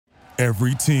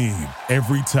Every team,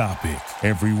 every topic,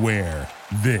 everywhere.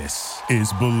 This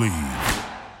is Believe.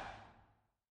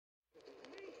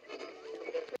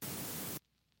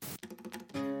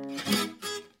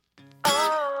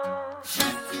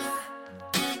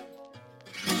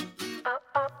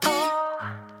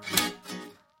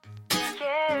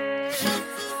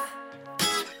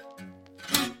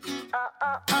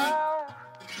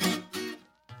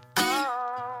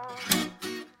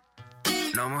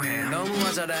 너무해 너무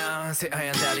모자라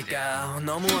새하얀 다리가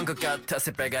너무한 것 같아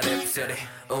새빨간 랩소리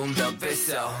운벽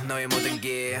됐어 너의 모든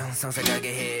게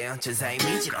상상하게 해 천사의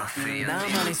미지로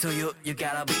나만의 소유 You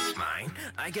gotta be mine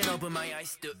I can open my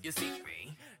eyes do you see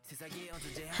me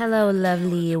Hello,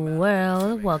 lovely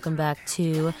world. Welcome back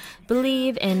to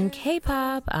Believe in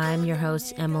K-Pop. I'm your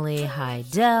host, Emily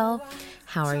Heidel.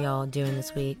 How are y'all doing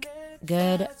this week?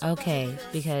 Good? Okay,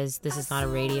 because this is not a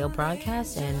radio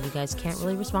broadcast and you guys can't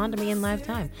really respond to me in live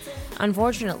time.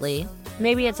 Unfortunately,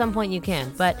 maybe at some point you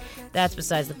can, but that's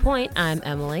besides the point. I'm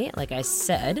Emily, like I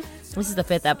said. This is the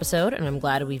 5th episode, and I'm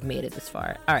glad we've made it this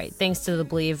far. All right, thanks to the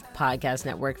Believe Podcast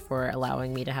Network for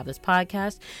allowing me to have this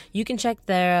podcast. You can check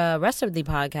the rest of the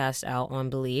podcast out on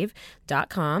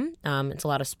Believe.com. It's a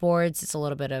lot of sports. It's a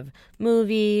little bit of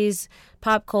movies,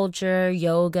 pop culture,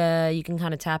 yoga. You can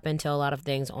kind of tap into a lot of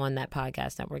things on that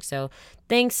podcast network. So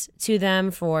thanks to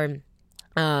them for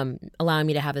allowing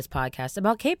me to have this podcast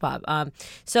about K-pop.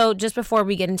 So just before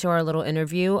we get into our little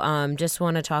interview, just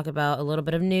want to talk about a little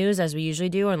bit of news as we usually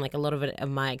do, and like a little bit of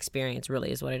my experience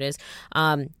really is what it is.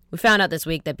 We found out this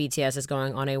week that BTS is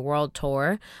going on a world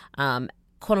tour,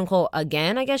 quote unquote,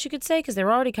 again, I guess you could say, because they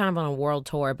were already kind of on a world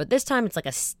tour, but this time it's like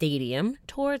a stadium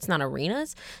tour. It's not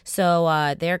arenas.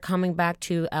 So they're coming back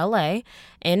to LA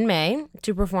in May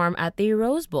to perform at the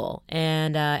Rose Bowl,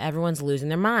 and everyone's losing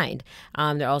their mind.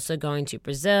 They're also going to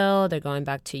Brazil. They're going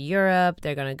back to Europe.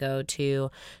 They're going to go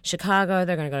to Chicago.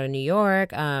 They're going to go to New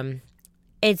York.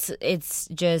 It's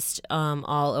just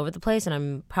all over the place, and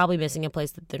I'm probably missing a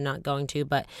place that they're not going to.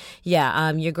 But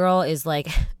yeah, your girl is like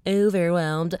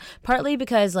overwhelmed, partly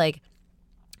because like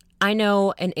I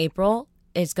know in April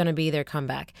it's gonna be their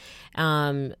comeback.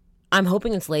 I'm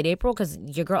hoping it's late April because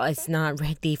your girl is not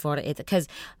ready for it. Because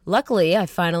luckily, I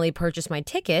finally purchased my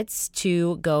tickets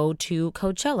to go to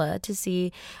Coachella to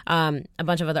see a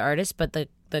bunch of other artists. But the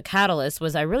catalyst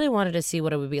was I really wanted to see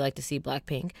what it would be like to see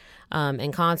Blackpink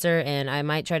in concert, and I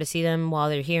might try to see them while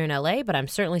they're here in LA, but I'm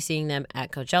certainly seeing them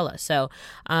at Coachella. So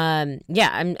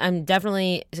yeah, I'm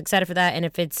definitely excited for that. And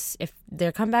if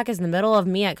their comeback is in the middle of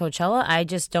me at Coachella, I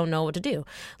just don't know what to do.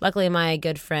 Luckily, my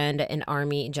good friend in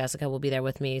Army, Jessica, will be there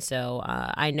with me, so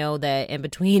I know that in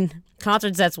between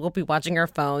concert sets, we'll be watching our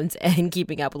phones and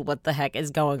keeping up with what the heck is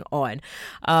going on.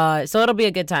 So it'll be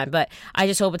a good time, but I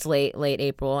just hope it's late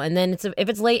April. And then if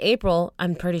it's late April,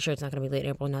 I'm pretty sure it's not going to be late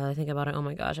April now that I think about it. Oh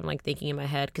my gosh, I'm like thinking in my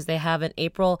head, because they have an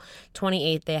April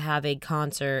 28th, they have a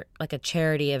concert, like a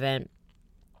charity event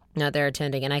that they're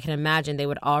attending, and I can imagine they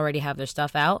would already have their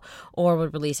stuff out or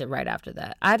would release it right after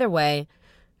that. Either way,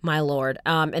 my lord.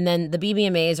 And then the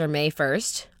BBMAs are May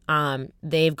 1st.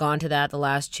 They've gone to that the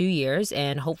last 2 years,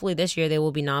 and hopefully this year they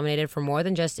will be nominated for more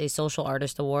than just a Social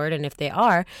Artist Award. And if they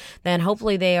are, then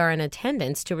hopefully they are in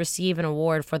attendance to receive an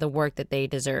award for the work that they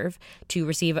deserve to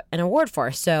receive an award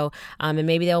for. So, and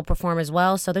maybe they'll perform as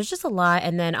well. So there's just a lot.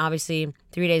 And then obviously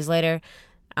 3 days later,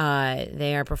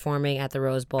 they are performing at the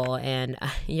Rose Bowl, and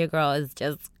your girl is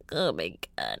just, oh my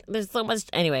God, there's so much.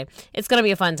 Anyway, it's going to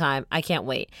be a fun time. I can't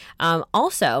wait.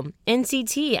 Also,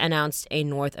 NCT announced a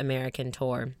North American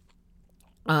tour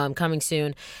coming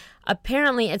soon.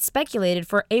 Apparently, it's speculated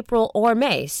for April or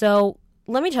May. So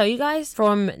let me tell you guys,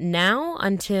 from now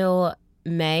until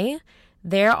May,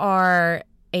 there are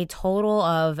a total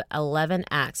of 11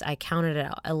 acts. I counted it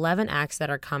out. 11 acts that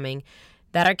are coming,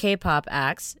 that are K-pop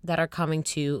acts that are coming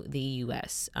to the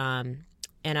U.S. And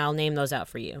I'll name those out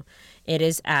for you. It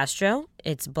is Astro,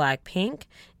 it's Blackpink,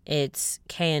 it's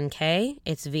KNK,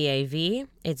 it's VAV,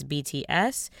 it's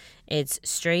BTS, it's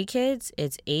Stray Kids,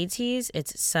 it's ATEEZ,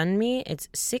 it's Sunmi, it's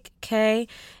Sick K,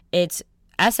 it's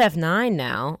SF9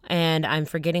 now, and I'm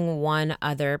forgetting one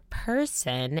other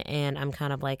person, and I'm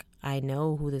kind of like, I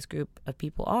know who this group of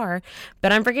people are,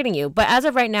 but I'm forgetting you. But as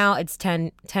of right now, it's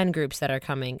 10 groups that are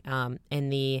coming in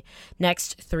the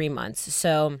next 3 months.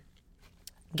 So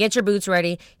get your boots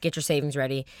ready, get your savings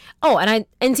ready. Oh, and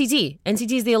NCT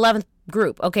is the 11th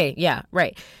group. Okay, yeah,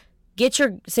 right. Get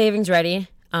your savings ready,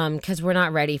 because we're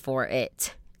not ready for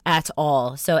it at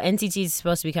all. So NCT is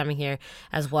supposed to be coming here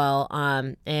as well,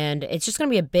 and it's just going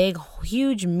to be a big,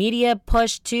 huge media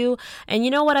push too. And you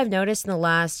know what I've noticed in the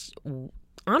last,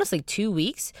 honestly 2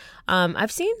 weeks,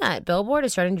 I've seen that Billboard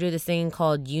is starting to do this thing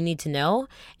called You Need to Know,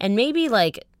 and maybe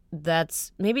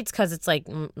it's because it's like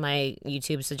my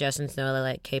YouTube suggestions know that I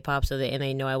like K-pop, so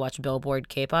they know I watch Billboard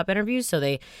K-pop interviews, so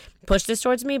they push this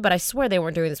towards me. But I swear they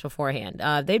weren't doing this beforehand.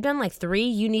 They've done like 3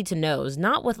 You Need to Knows,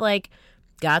 not with like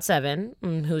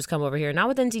GOT7, who's come over here, not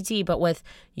with NCT, but with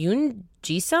Yoon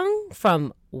Ji-sung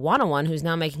from 101, who's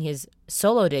now making his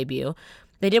solo debut.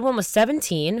 They did one with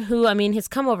 17, who, I mean, has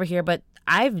come over here, but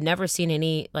I've never seen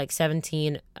any like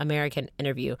 17 American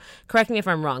interview. Correct me if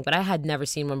I'm wrong, but I had never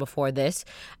seen one before this.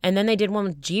 And then they did one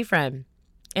with G-Friend,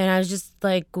 and I was just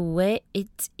like, what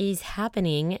is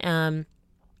happening?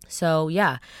 So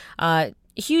yeah,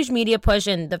 huge media push,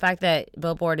 and the fact that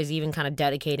Billboard is even kind of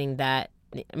dedicating that.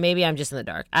 Maybe I'm just in the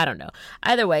dark. I don't know.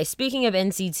 Either way, speaking of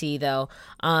NCT, though,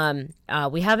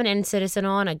 we have an N-Citizen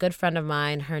on, a good friend of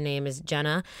mine. Her name is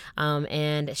Jenna,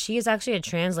 and she is actually a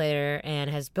translator and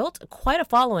has built quite a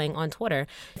following on Twitter.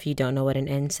 If you don't know what an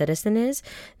N-Citizen is,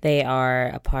 they are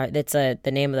a part. That's the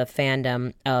name of the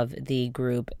fandom of the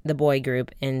group, the boy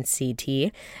group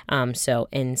NCT. So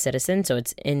N-Citizen. So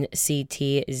it's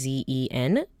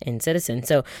NCTZEN, N-Citizen.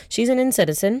 So she's an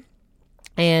N-Citizen.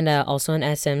 And also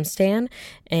an SM stan,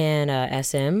 and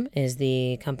SM is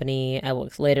the company I will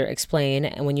later explain.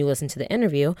 And when you listen to the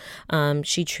interview,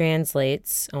 she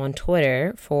translates on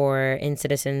Twitter for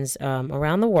N-Citizens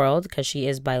around the world because she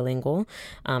is bilingual.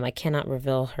 I cannot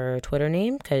reveal her Twitter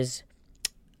name because,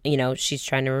 you know, she's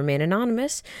trying to remain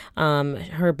anonymous.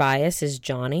 Her bias is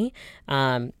Johnny.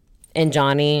 And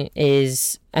Johnny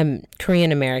is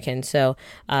Korean American, so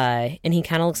and he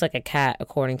kind of looks like a cat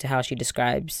according to how she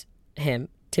describes him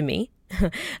to me.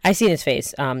 I see his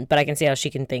face, but I can see how she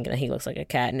can think that he looks like a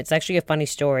cat. And it's actually a funny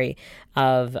story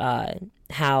of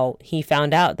how he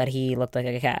found out that he looked like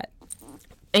a cat.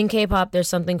 In K-pop, there's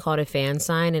something called a fan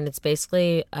sign, and it's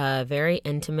basically a very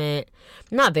intimate,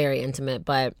 not very intimate,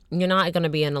 but you're not going to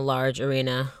be in a large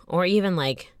arena or even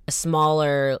like a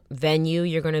smaller venue.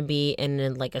 You're going to be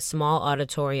in like a small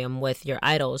auditorium with your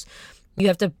idols. You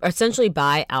have to essentially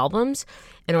buy albums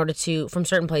in order to, from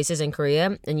certain places in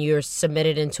Korea, and you're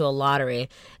submitted into a lottery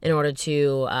in order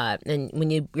to, and when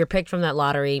you're picked from that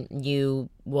lottery,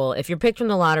 if you're picked from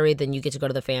the lottery, then you get to go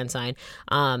to the fan sign.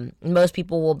 Most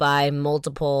people will buy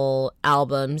multiple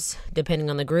albums depending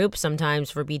on the group. Sometimes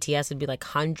for BTS, it'd be like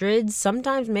hundreds,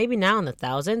 sometimes maybe now in the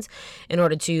thousands in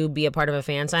order to be a part of a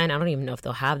fan sign. I don't even know if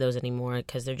they'll have those anymore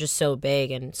because they're just so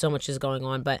big and so much is going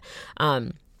on. But,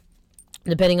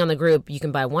 depending on the group, you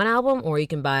can buy one album or you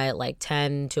can buy like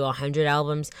 10 to 100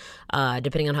 albums,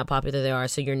 depending on how popular they are.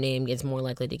 So your name gets more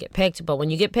likely to get picked. But when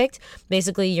you get picked,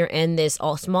 basically you're in this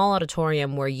small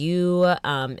auditorium where you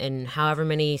and however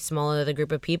many small other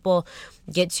group of people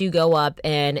get to go up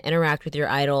and interact with your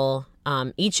idol.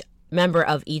 Each member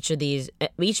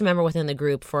within the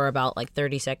group for about like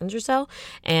 30 seconds or so.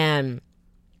 And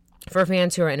for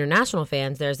fans who are international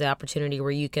fans, there's the opportunity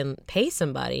where you can pay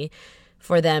somebody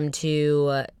for them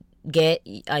to get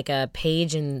like a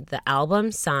page in the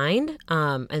album signed,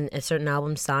 and a certain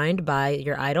album signed by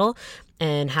your idol,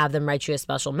 and have them write you a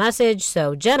special message.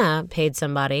 So Jenna paid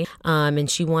somebody, and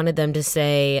she wanted them to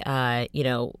say,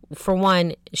 for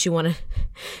one, she wanted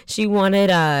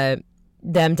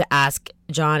them to ask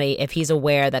Johnny if he's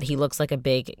aware that he looks like a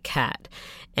big cat.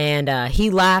 And he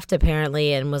laughed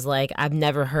apparently and was like, I've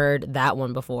never heard that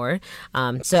one before.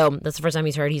 So that's the first time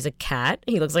he's a cat.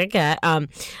 He looks like a cat.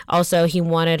 Also, she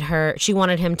wanted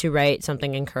him to write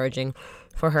something encouraging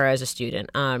for her as a student.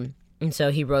 And so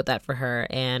he wrote that for her.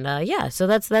 And so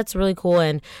that's really cool.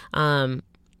 And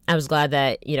I was glad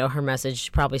that, her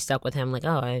message probably stuck with him. Like,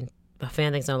 a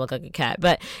fan thinks I look like a cat.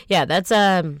 But yeah, that's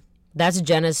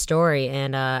Jenna's story,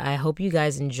 and I hope you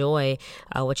guys enjoy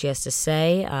what she has to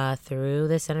say through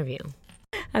this interview.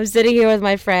 I'm sitting here with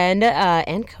my friend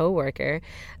and coworker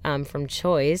from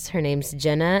Choice. Her name's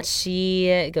Jenna.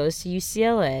 She goes to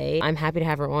UCLA. I'm happy to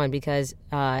have her on because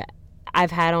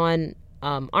I've had on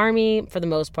Army for the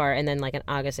most part, and then like an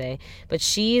Agase, but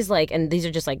she's like, and these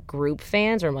are just like group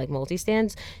fans or like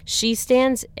multi-stands. She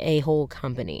stands a whole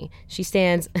company. She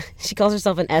calls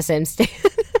herself an SM stan.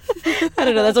 I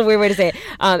don't know, that's a weird way to say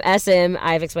it. SM,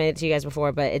 I've explained it to you guys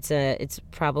before, but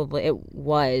it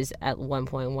was at one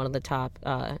point one of the top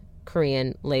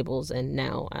Korean labels, and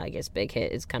now I guess Big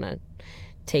Hit is kind of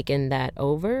taken that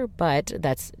over, but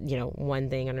that's one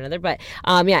thing or another. But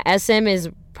SM is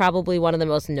probably one of the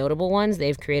most notable ones.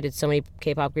 They've created so many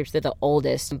K-pop groups. They're the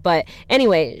oldest. But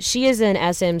anyway, she is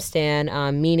an SM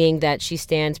stan, meaning that she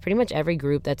stands pretty much every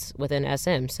group that's within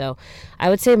SM. So I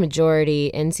would say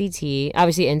majority NCT,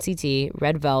 obviously NCT,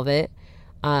 Red Velvet,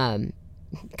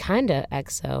 kind of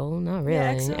EXO, not really.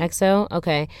 Yeah, EXO. EXO,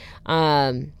 okay.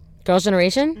 Girls'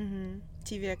 Generation?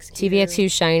 TVXQ.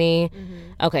 TVXQ, Shiny.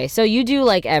 Okay, so you do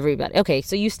like everybody. Okay,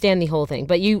 so you stand the whole thing,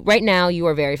 but you right now you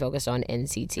are very focused on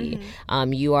NCT.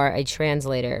 You are a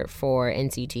translator for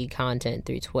NCT content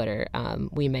through Twitter.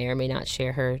 We may or may not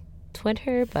share her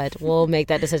Twitter, but we'll make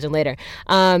that decision later.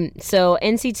 So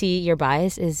NCT, your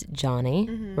bias is Johnny,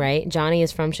 right? Johnny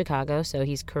is from Chicago, so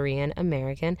he's Korean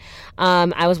American.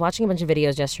 I was watching a bunch of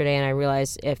videos yesterday, and I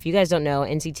realized, if you guys don't know,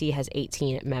 NCT has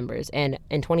 18 members, and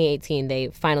in 2018 they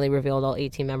finally revealed all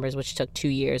 18 members, which took 2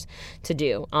 years to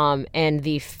do. And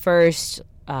the first,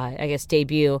 I guess,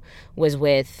 debut was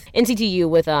with NCT U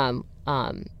with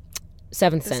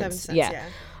Seventh Sense. Yeah.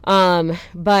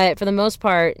 But for the most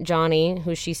part, Johnny,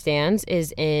 who she stands,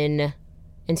 is in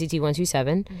NCT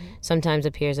 127, sometimes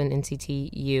appears in NCT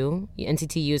U.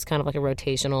 NCT U is kind of like a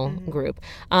rotational group.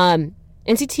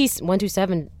 NCT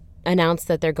 127 announced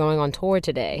that they're going on tour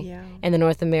today in the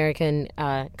North American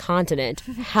continent.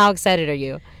 How excited are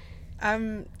you?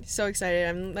 I'm so excited.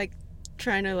 I'm like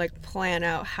trying to like plan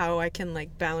out how I can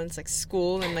like balance like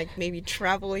school and like maybe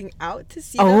traveling out to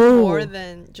see them more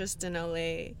than just in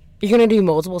LA. You're gonna do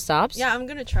multiple stops? Yeah, I'm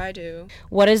gonna try to.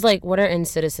 What are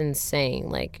NCTzens saying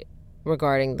like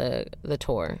regarding the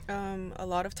tour? A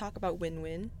lot of talk about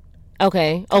Win-Win.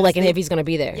 Okay. Oh, like, and if he's gonna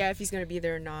be there. Yeah, if he's gonna be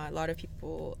there or not. A lot of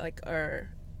people like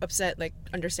are upset, like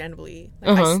understandably,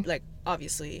 like like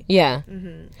obviously. Yeah.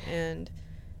 And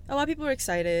a lot of people are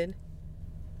excited.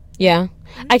 Yeah,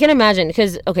 I can imagine,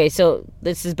 because, okay, so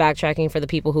this is backtracking for the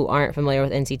people who aren't familiar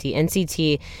with NCT.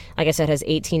 NCT, like I said, has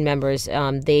 18 members.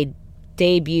 They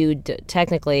debuted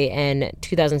technically in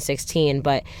 2016,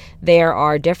 but there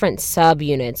are different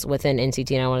subunits within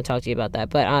NCT, and I want to talk to you about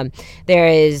that. But there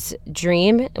is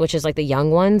Dream, which is like the young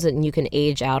ones, and you can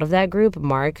age out of that group.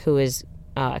 Mark, who is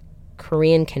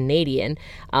Korean Canadian,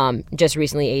 just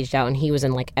recently aged out, and he was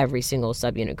in like every single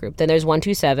subunit group. Then there's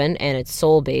 127, and it's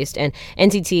Seoul based, and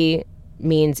NCT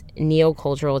means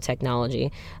Neocultural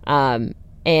Technology.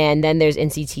 And then there's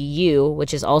NCTU,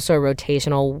 which is also a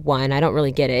rotational one. I don't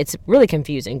really get it. It's really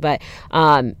confusing. But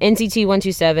NCT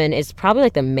 127 is probably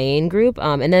like the main group.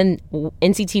 And then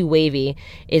NCT Wavy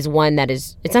is one that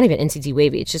is, it's not even NCT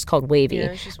Wavy. It's just called Wavy.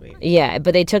 Yeah, it's just Wavy. Yeah,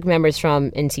 but they took members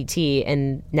from NCT,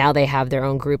 and now they have their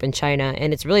own group in China.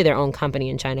 And it's really their own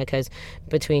company in China, because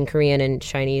between Korean and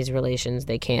Chinese relations,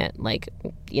 they can't, like,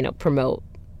 you know, promote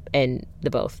in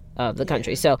the both of the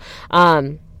countries. So,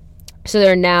 so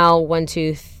there are now 4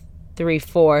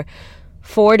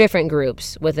 different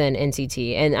groups within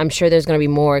NCT, and I'm sure there's going to be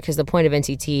more, because the point of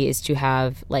NCT is to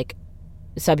have like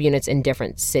subunits in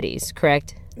different cities,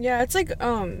 correct? Yeah, it's like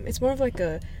it's more of like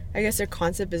a, I guess their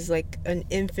concept is like an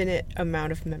infinite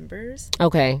amount of members.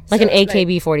 Okay, like so, an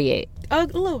AKB48. A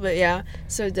little bit, yeah.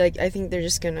 So like I think they're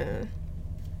just gonna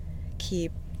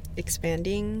keep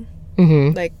expanding,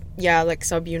 like like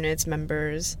subunits,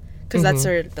 members. Because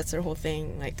that's their whole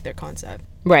thing, like their concept.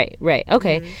 Right.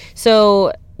 Okay.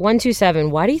 So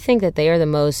 127, why do you think that they are the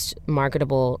most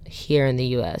marketable here in the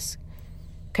U.S.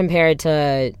 compared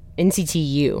to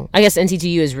NCTU? I guess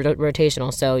NCTU is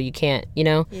rotational, so you can't, you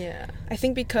know? Yeah. I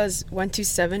think because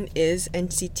 127 is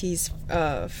NCT's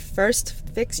first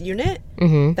fixed unit,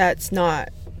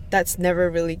 that's never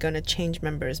really going to change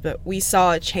members. But we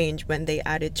saw a change when they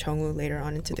added Jungwoo later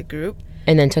on into the group.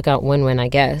 And then took out Win-Win, I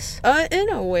guess. In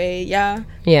a way, yeah.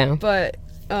 Yeah. But,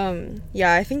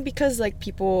 I think because, like,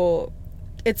 people,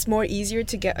 it's more easier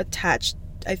to get attached,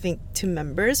 I think, to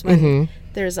members when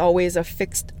there's always a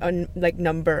fixed,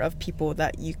 number of people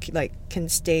that you, like, can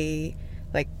stay,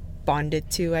 like,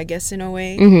 bonded to, I guess, in a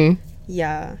way.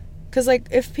 Yeah. Because, like,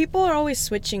 if people are always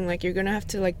switching, like, you're going to have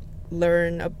to, like,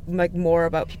 learn, like, more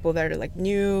about people that are, like,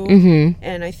 new.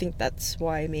 And I think that's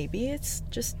why maybe it's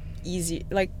just easy,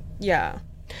 like, yeah.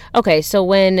 Okay, so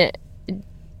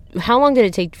how long did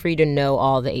it take for you to know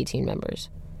all the 18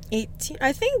 members? 18?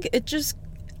 I think it just,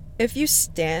 if you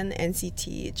stan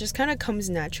NCT, it just kind of comes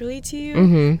naturally to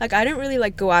you. Like, I didn't really,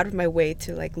 like, go out of my way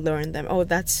to, like, learn them. Oh,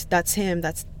 that's him,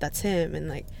 that's him. And,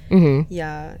 like,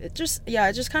 it just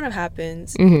kind of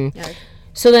happens. Yeah.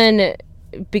 So then,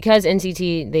 because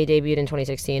NCT, they debuted in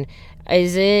 2016,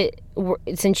 is it,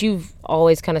 since you've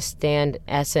always kind of stand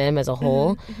SM as a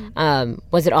whole,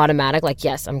 was it automatic, like,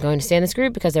 yes, I'm going to stand this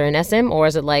group because they're in SM, or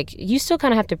is it like, you still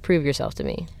kind of have to prove yourself to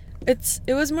me?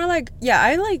 It was more like,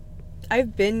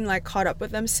 I've been, like, caught up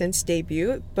with them since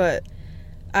debut, but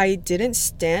I didn't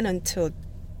stand until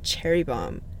Cherry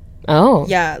Bomb. Oh.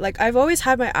 Yeah, like, I've always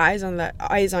had my eyes on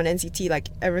NCT, like,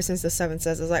 ever since the 7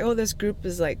 Says. I was like, oh, this group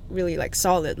is, like, really, like,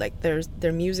 solid. Like,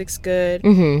 their music's good.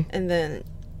 And then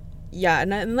yeah,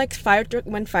 and like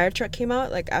when Fire Truck came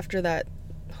out, like after that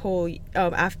whole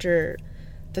after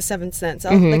the Seventh Sense,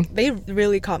 I was, like they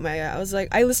really caught my eye. I was like,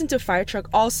 I listened to Fire Truck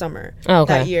all summer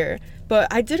that year, but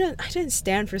I didn't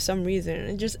stand for some reason,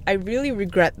 and I really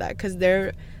regret that, because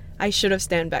I should have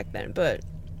stand back then. But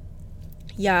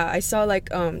yeah, I saw like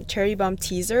Cherry Bomb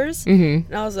teasers,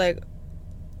 and I was like,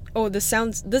 oh, this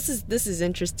is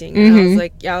interesting. And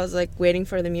I was like waiting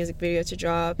for the music video to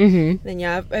drop. Then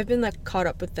yeah, I've been like caught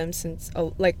up with them since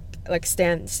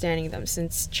standing them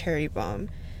since Cherry Bomb.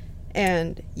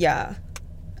 And yeah,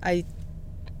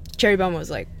 Cherry Bomb was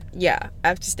like, yeah, I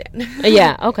have to stand.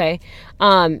 Yeah, okay.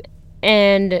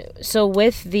 And so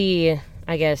with the,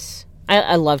 I guess,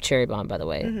 I love Cherry Bomb, by the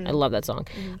way. I love that song.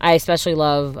 I especially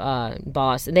love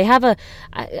Boss. They have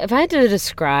if I had to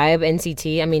describe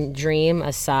NCT, I mean, Dream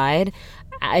aside,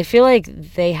 I feel like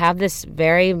they have this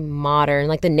very modern,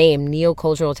 like the name,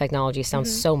 Neocultural Technology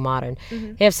sounds so modern.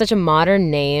 They have such a modern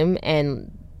name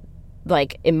and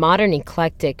like a modern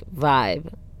eclectic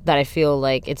vibe that I feel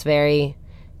like it's very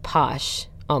posh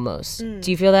almost. Do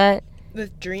you feel that?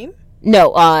 With Dream? No,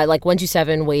 like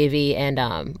 127, Wavy, and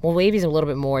Wavy's a little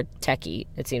bit more techie,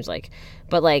 it seems like,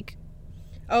 but like,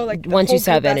 like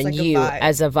 127 and like You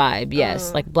as a vibe,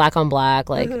 yes, like Black on Black,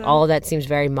 like all of that seems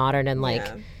very modern and like,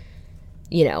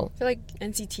 you know. I feel like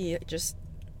NCT just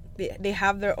they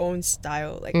have their own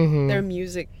style, like their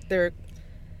music,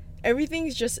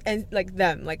 everything's just like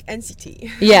them, like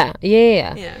NCT. Yeah.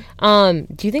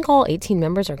 Do you think all 18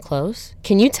 members are close?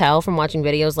 Can you tell from watching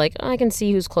videos? Like, I can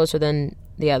see who's closer than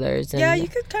the others. Yeah, you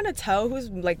could kind of tell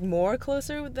who's like more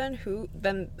closer than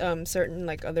certain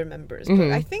like other members.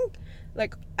 But I think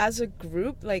like as a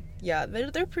group, like yeah,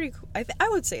 they're pretty. I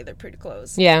would say they're pretty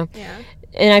close. Yeah.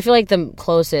 And I feel like the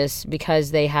closest,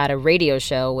 because they had a radio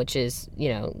show, which is, you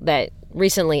know, that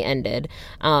recently ended,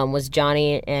 was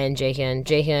Johnny and Jaehyun.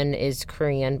 Jaehyun is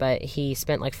Korean, but he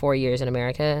spent like 4 years in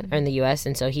America or in the US,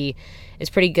 and so he is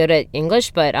pretty good at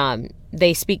English, but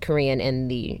they speak Korean in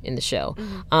the show.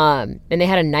 And they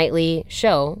had a nightly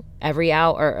show every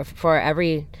hour,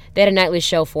 they had a nightly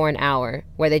show for an hour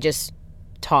where they just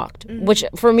talked, which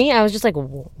for me, I was just like,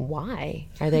 why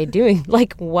are they doing,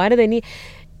 like, why do they need,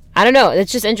 I don't know,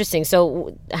 it's just interesting.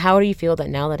 So how do you feel that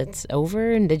now that it's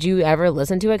over, and did you ever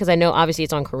listen to it? Because I know obviously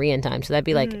it's on Korean time, so that'd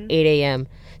be like 8 a.m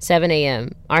 7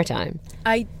 a.m our time.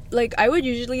 I would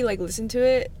usually like listen to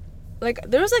it, like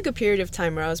there was like a period of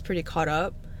time where I was pretty caught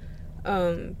up,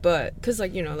 but because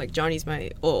like, you know, like Johnny's my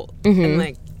ult, and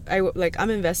like I'm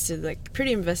invested, like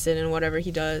pretty invested in whatever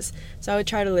he does, so I would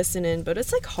try to listen in. But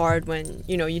it's like hard when,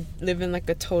 you know, you live in like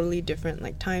a totally different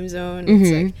like time zone.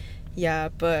 It's like, yeah,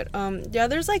 but yeah,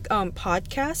 there's like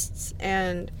podcasts,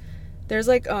 and there's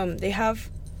like they have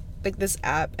like this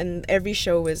app, and every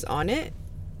show is on it.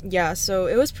 Yeah, so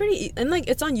it was pretty and like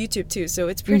it's on YouTube too, so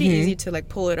it's pretty easy to like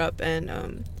pull it up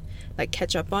and like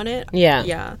catch up on it.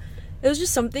 Yeah, it was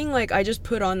just something like I just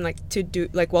put on like to do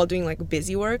like while doing like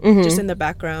busy work, just in the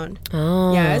background.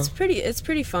 Yeah, it's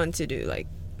pretty fun to do, like,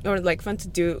 or like fun to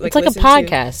do, like, it's like a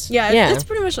podcast. It's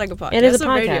pretty much like a podcast. It is a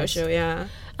podcast. Radio show. Yeah.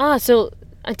 So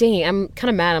dang, I'm kind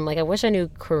of mad. I'm like, I wish I knew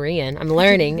Korean. I'm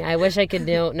learning. I wish I could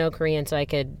know Korean so I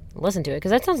could listen to it,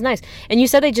 because that sounds nice. And you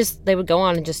said they would go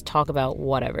on and just talk about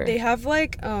whatever. They have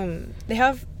like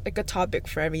a topic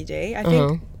for every day. I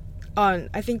think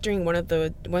I think during one of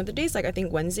the days, like I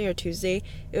think Wednesday or Tuesday,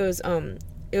 it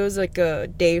was like a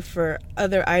day for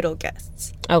other idol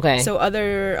guests. Okay. So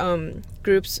other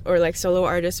groups or like solo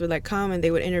artists would like come, and they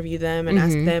would interview them and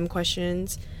ask them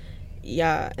questions.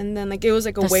 Yeah, and then like it was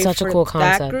like a way for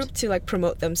that group to like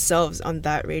promote themselves on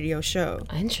that radio show.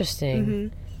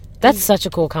 Interesting. That's such a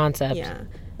cool concept. Yeah,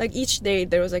 like each day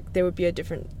there would be a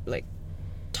different like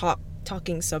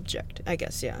talking subject, I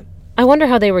guess. Yeah. I wonder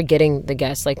how they were getting the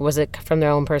guests. Like, was it from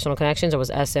their own personal connections, or was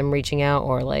SM reaching out,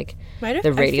 or like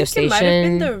the radio station? It might have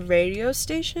been the radio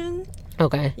station.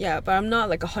 Okay. Yeah, but I'm not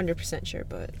like 100% sure,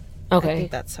 but I think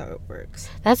that's how it works.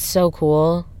 That's so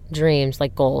cool. Dreams,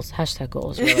 like goals,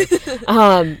 #goals, really.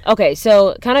 Okay,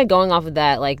 so kind of going off of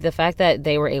that, like the fact that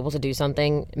they were able to do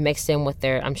something mixed in with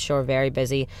their, I'm sure, very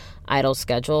busy idol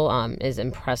schedule is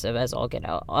impressive as all get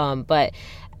out. But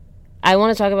I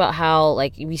want to talk about how,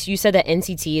 like, you said that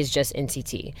NCT is just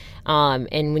NCT.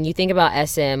 And when you think about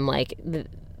SM, like,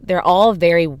 they're all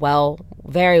very well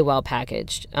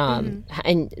packaged.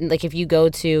 And like if you go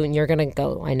to, and you're gonna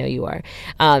go, I know you are,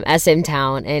 SM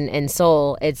Town and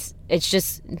Seoul, it's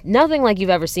just nothing like you've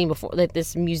ever seen before. Like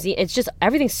this museum, it's just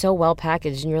everything's so well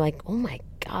packaged, and you're like, oh my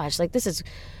gosh, like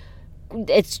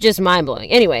it's just mind blowing.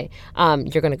 Anyway,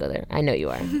 you're gonna go there. I know you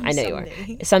are. I know you are.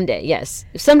 Someday, yes,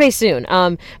 someday soon.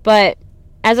 But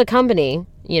as a company,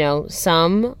 you know,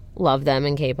 some love them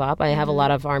in K-pop. I have a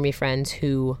lot of ARMY friends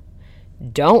who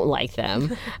don't like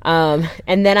them.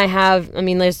 And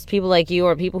then there's people like you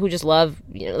or people who just love,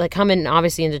 like come in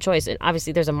obviously into choice. And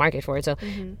obviously there's a market for it. So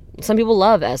some people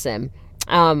love SM.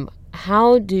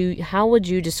 How would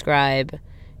you describe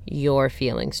your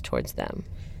feelings towards them?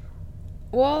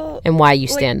 Well, and why you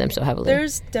stand them so heavily?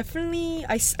 There's definitely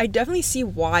I definitely see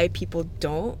why people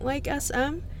don't like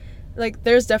SM. Like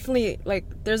there's definitely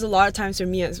there's a lot of times for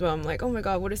me as well. I'm like, oh my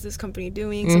god, what is this company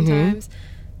doing? Sometimes,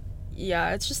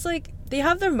 yeah, it's just like they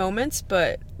have their moments,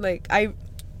 but they're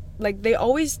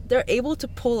able to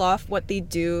pull off what they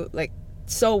do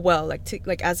so well.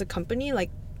 As a company,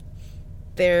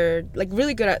 they're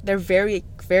really good at. They're very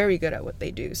very good at what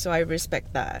they do. So I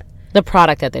respect that. The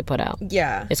product that they put out,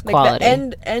 is quality.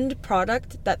 The end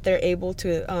product that they're able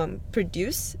to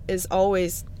produce is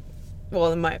always,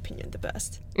 well, in my opinion, the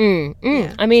best.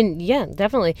 Yeah. I mean, yeah,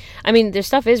 definitely. I mean, their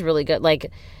stuff is really good.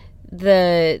 Like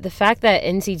the fact that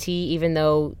NCT, even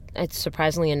though it's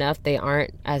surprisingly enough, they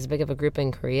aren't as big of a group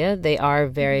in Korea, they are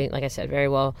very, like I said, very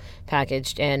well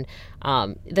packaged. And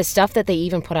the stuff that they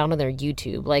even put out on their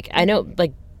YouTube, I know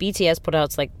BTS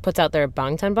puts out their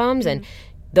Bangtan bombs, and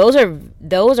those are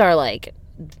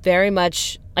very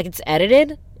much it's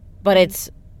edited, but it's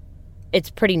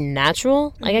pretty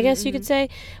natural, I guess you could say.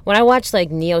 When I watch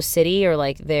Neo City or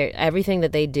their everything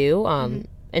that they do,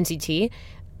 NCT,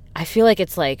 I feel like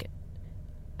it's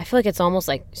almost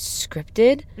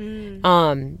scripted.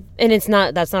 And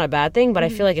that's not a bad thing, but I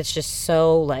feel like it's just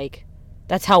so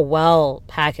that's how well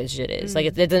packaged it is.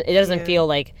 It doesn't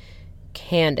feel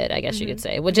candid, I guess you could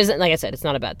say, which isn't, like I said, it's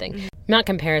not a bad thing. Not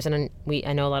comparison, and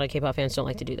I know a lot of K-pop fans don't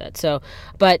like to do that. So,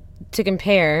 but to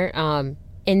compare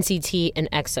NCT and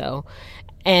EXO,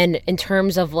 and in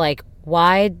terms of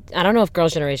why, I don't know if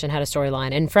Girls' Generation had a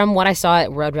storyline, and from what I saw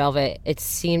at Red Velvet, it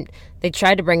seemed they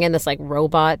tried to bring in this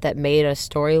robot that made a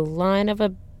storyline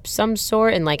of some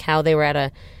sort, and how they were at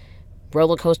a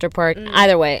roller coaster park.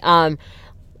 Either way,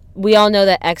 we all know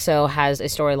that EXO has a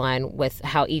storyline with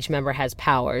how each member has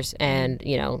powers, and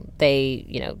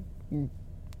they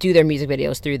do their music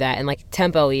videos through that, and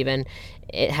Tempo, even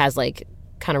it has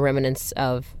kind of remnants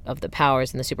of the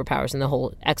powers and the superpowers and the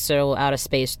whole EXO out of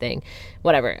space thing,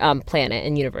 whatever, planet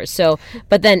and universe. So,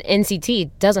 but then NCT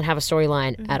doesn't have a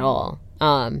storyline at all.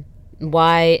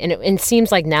 Why? And it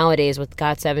seems like nowadays with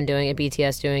GOT7 doing it,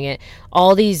 BTS doing it,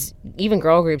 all these even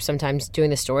girl groups sometimes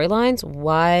doing the storylines.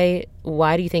 Why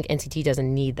do you think NCT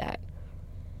doesn't need that?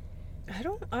 I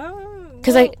don't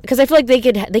because I feel like they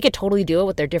could totally do it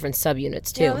with their different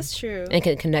subunits too. Yeah, that's true. And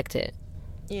can connect it.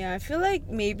 Yeah, I feel like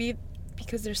maybe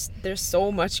because there's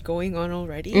so much going on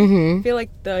already. I feel like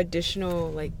the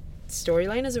additional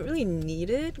storyline isn't really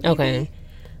needed. Maybe. Okay.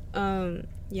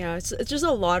 Yeah, it's just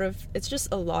a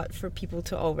lot for people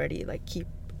to already keep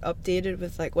updated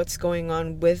with what's going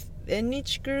on within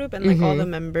each group and all the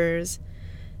members,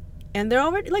 and they're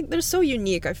already they're so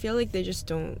unique. I feel like they just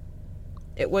don't.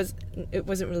 It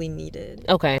wasn't really needed.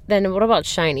 Okay, then what about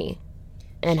SHINee,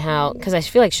 and how? Because I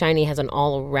feel like SHINee has an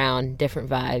all-around different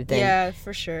vibe than. Yeah,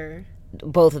 for sure.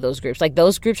 Both of those groups,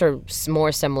 those groups are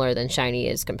more similar than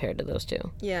SHINee is compared to those two.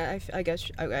 Yeah, I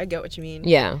guess I get what you mean.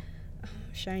 Yeah.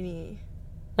 SHINee.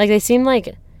 They seem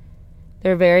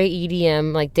they're very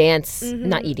EDM, dance,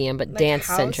 not EDM, but dance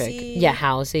centric. Yeah,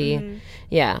 housey.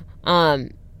 Yeah.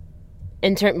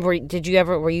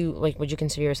 Were you would you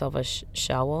consider yourself a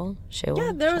Shawol?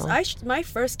 Yeah, there was my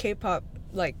first K-pop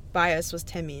bias was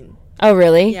Taemin. Oh,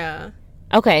 really? Yeah.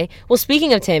 Okay. Well,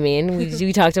 speaking of Taemin,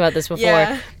 we talked about this before.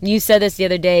 Yeah. You said this the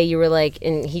other day. You were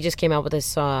and he just came out with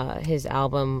his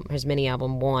mini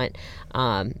album Want.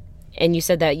 And you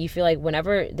said that you feel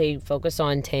whenever they focus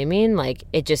on Taemin,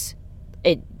 it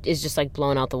is just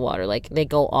blown out the water. They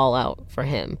go all out for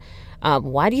him.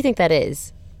 Why do you think that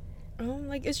is?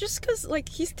 It's just because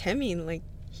he's Taemin.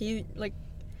 He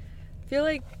feel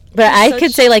like. But I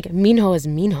could say Minho is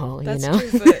Minho. That's you know.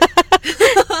 True,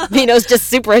 but Minho's just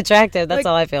super attractive. That's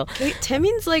all I feel.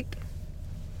 Taemin's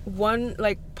one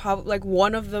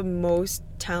one of the most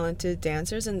talented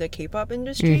dancers in the K-pop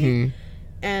industry,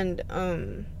 and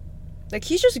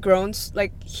he's just grown.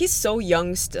 He's so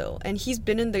young still, and he's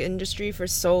been in the industry for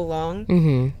so long.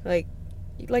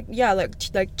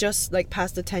 Just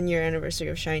past the 10-year anniversary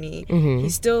of SHINee,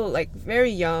 he's still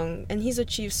very young, and he's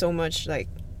achieved so much.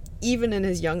 Even in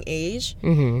his young age,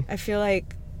 I feel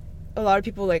like a lot of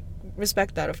people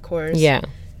respect that, of course. Yeah,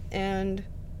 and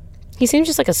he seems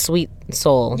just a sweet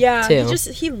soul. Yeah, too.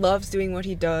 He loves doing what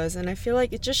he does, and I feel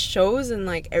like it just shows in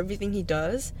everything he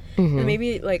does. And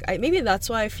maybe maybe that's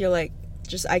why I feel I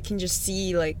can just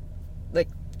see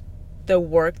the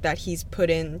work that he's put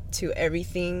into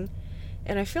everything,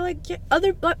 And I feel like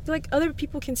other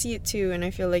people can see it too, and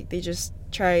I feel like they just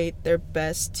try their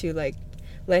best to like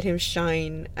let him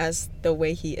shine as the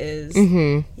way he is.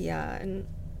 Mm-hmm. Yeah, and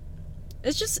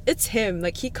it's him.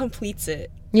 Like, he completes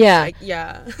it. Yeah. Like,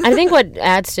 yeah. I think what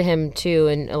adds to him too,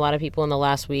 and a lot of people in the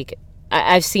last week,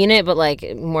 I've seen it, but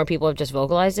like more people have just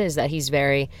vocalized it, is that he's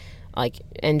very like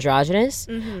androgynous,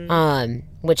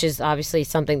 which is obviously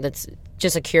something that's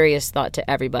just a curious thought to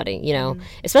everybody, you know,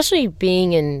 especially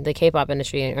being in the K-pop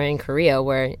industry or in Korea,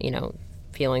 where, you know,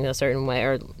 feeling a certain way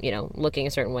or, you know, looking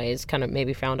a certain way is kind of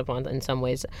maybe frowned upon in some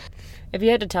ways. If you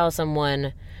had to tell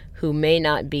someone who may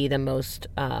not be the most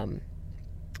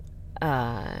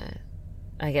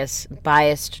I guess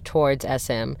biased towards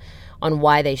SM on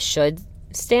why they should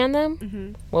stan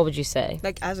them, what would you say?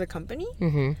 Like, as a company?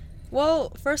 Mm-hmm.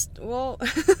 Well,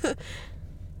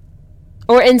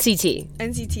 Or NCT.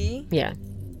 NCT. Yeah.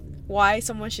 Why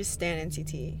someone should stan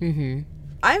NCT? Mm-hmm.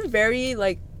 I'm very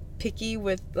like picky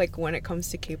with like when it comes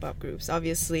to K-pop groups.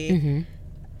 Obviously,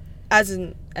 as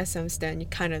an SM stan, you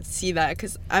kind of see that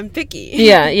because I'm picky.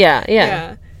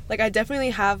 Yeah. Like, I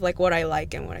definitely have like what I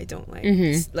like and what I don't like.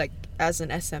 Like, as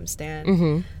an SM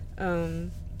stan.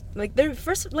 Like,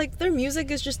 their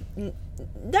music is just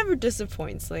never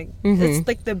disappoints. Like, it's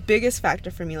like the biggest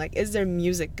factor for me. Like, is their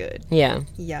music good? Yeah,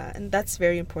 and that's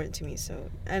very important to me. So,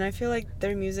 and I feel like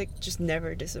their music just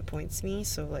never disappoints me.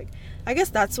 So, like, I guess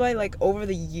that's why, like, over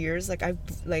the years, like,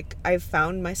 I've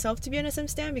found myself to be an SM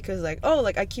stan, because like, oh,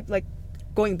 like, I keep like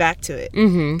going back to it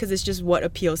because it's just what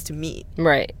appeals to me.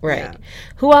 Right. Yeah.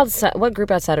 What group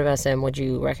outside of SM would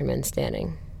you recommend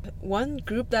standing? One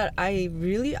group that I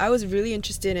was really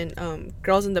interested in,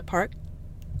 Girls in the Park.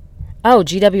 Oh,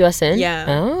 GWSN? Yeah.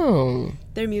 Oh.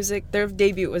 Their music, their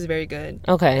debut was very good.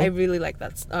 Okay. I really like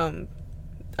that.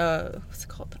 What's it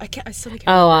called? I still can't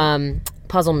remember.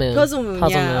 Puzzle Moon. Puzzle Moon,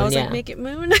 I was yeah. like, Make It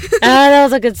Moon. That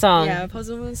was a good song. Yeah,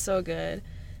 Puzzle Moon's so good.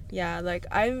 Yeah, like,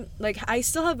 I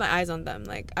still have my eyes on them.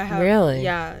 Like, I have. Really?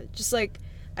 Yeah, just like,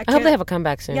 I hope they have a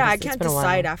comeback soon. Yeah, I It's can't been a while.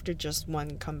 decide after just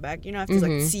one comeback. You know, I have to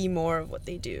like see more of what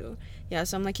they do. Yeah,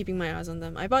 so I'm like keeping my eyes on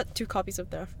them. I bought 2 copies of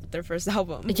their first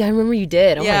album. Yeah, I remember you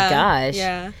did. Oh my gosh.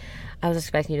 Yeah. I was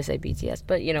expecting you to say BTS,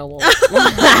 but you know,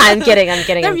 I'm kidding.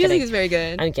 Their music is very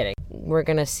good. I'm kidding. We're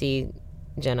gonna see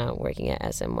Jenna working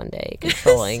at SM one day,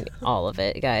 controlling all of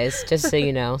it, guys. Just so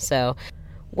you know. So,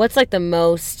 what's like the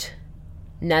most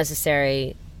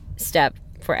necessary step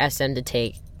for SM to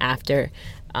take after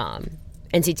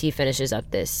NCT finishes up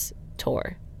this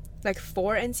tour? Like,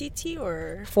 for NCT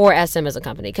or for SM as a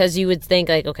company? Because you would think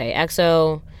like, okay,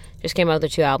 EXO just came out with their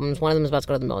 2 albums. One of them is about to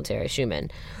go to the military,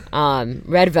 Schumann.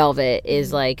 Red Velvet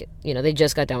is like, you know, they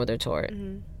just got done with their tour.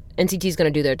 NCT's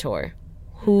gonna do their tour.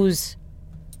 Who's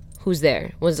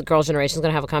there? Was the Girls' Generation's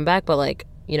gonna have a comeback? But like,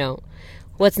 you know,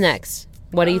 what's next?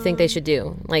 What do you think they should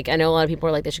do? Like, I know a lot of people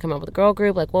are like, they should come up with a girl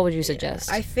group. Like, what would you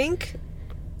suggest? I think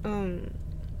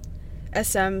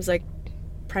SM's like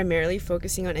primarily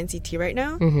focusing on NCT right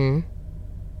now.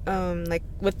 Like,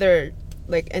 with their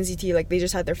like NCT, like, they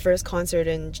just had their first concert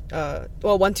in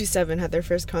 127 had their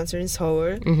first concert in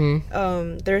Seoul.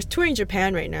 They're touring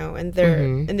Japan right now, and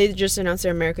they just announced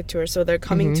their America tour, so they're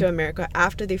coming to America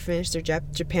after they finish their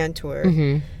Japan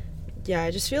tour. Yeah,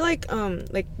 I just feel like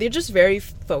they're just very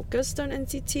focused on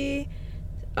NCT.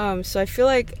 So I feel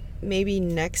like maybe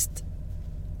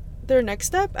their next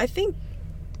step, I think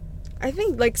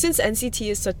like, since NCT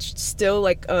is still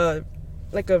like a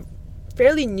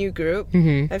fairly new group,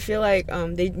 I feel like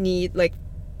they need like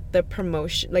the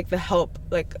promotion, like the help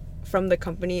like from the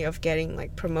company of getting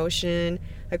like promotion,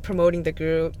 like promoting the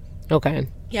group. Okay.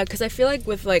 Yeah, because I feel like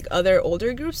with like other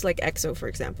older groups like EXO, for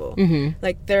example,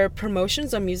 like their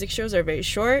promotions on music shows are very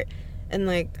short, and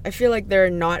like I feel like they're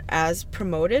not as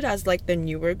promoted as like the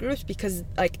newer groups, because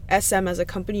like SM as a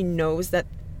company knows that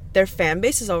their fan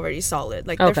base is already solid.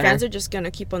 Like, their fans are just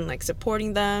gonna keep on like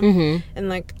supporting them, and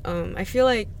like I feel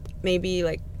like maybe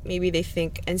they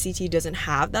think NCT doesn't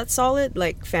have that solid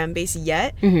like fan base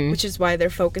yet, which is why they're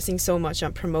focusing so much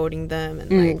on promoting them and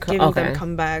like giving them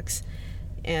comebacks.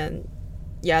 And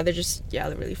they're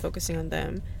really focusing on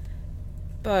them.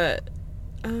 But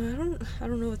I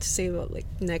don't know what to say about like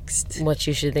next. What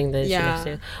you should think they should next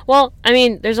do. Well, I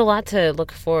mean, there's a lot to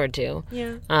look forward to.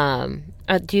 Yeah.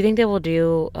 Do you think they will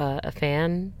do a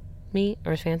fan meet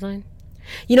or a fan sign?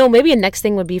 You know, maybe a next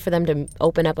thing would be for them to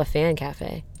open up a fan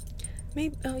cafe.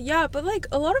 Maybe. Yeah, but like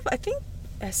a lot of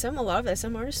SM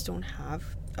artists don't have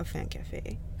a fan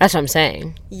cafe. That's what I'm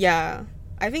saying. Yeah,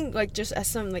 I think like just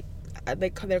SM like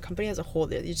their company as a whole,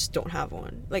 they just don't have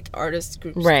one. Like, artist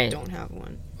groups don't have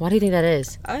one. Why do you think that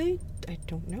is? I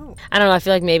don't know. I don't know. I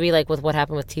feel like maybe like with what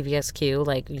happened with TVXQ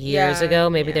like years ago,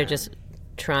 maybe they're just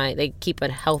keep a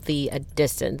healthy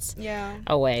distance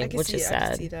away, which is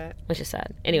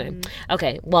sad. Anyway,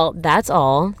 okay, well, that's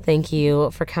all. Thank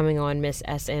you for coming on, Miss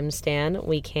SM Stan.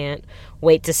 We can't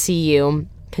wait to see you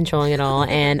controlling it all,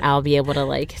 and I'll be able to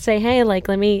like say, hey, like,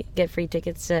 let me get free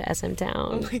tickets to SM Town.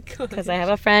 Oh my god, because I have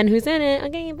a friend who's in it.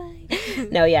 Okay, bye.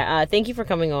 No, yeah, thank you for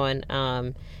coming on.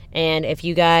 And if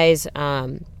you guys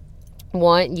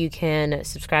want, you can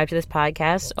subscribe to this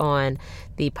podcast on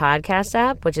the podcast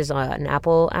app, which is an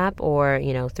Apple app, or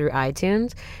through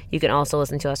iTunes. You can also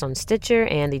listen to us on Stitcher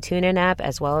and the TuneIn app,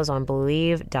 as well as on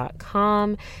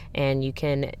Believe.com. And you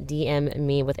can DM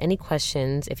me with any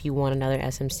questions if you want another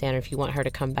SM Stan, or if you want her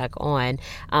to come back on,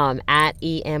 at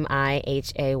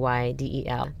EMIHAYDEL.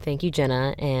 Thank you,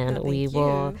 Jenna, and we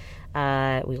will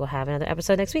have another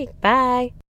episode next week.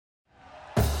 Bye.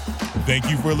 Thank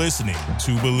you for listening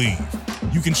to Believe.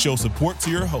 You can show support to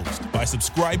your host by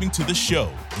subscribing to the show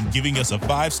and giving us a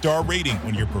 5-star rating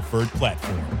on your preferred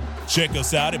platform. Check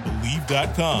us out at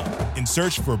Believe.com and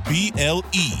search for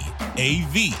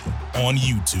BLEAV on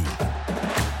YouTube.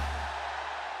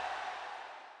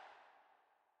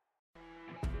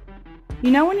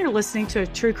 You know when you're listening to a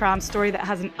true crime story that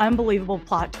has an unbelievable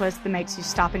plot twist that makes you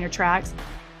stop in your tracks?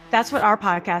 That's what our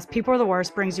podcast, People Are the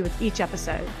Worst, brings you with each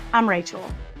episode. I'm Rachel.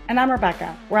 And I'm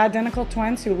Rebecca. We're identical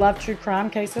twins who love true crime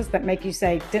cases that make you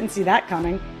say, didn't see that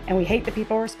coming, and we hate the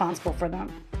people responsible for them.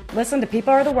 Listen to People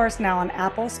Are the Worst now on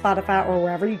Apple, Spotify, or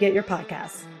wherever you get your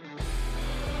podcasts.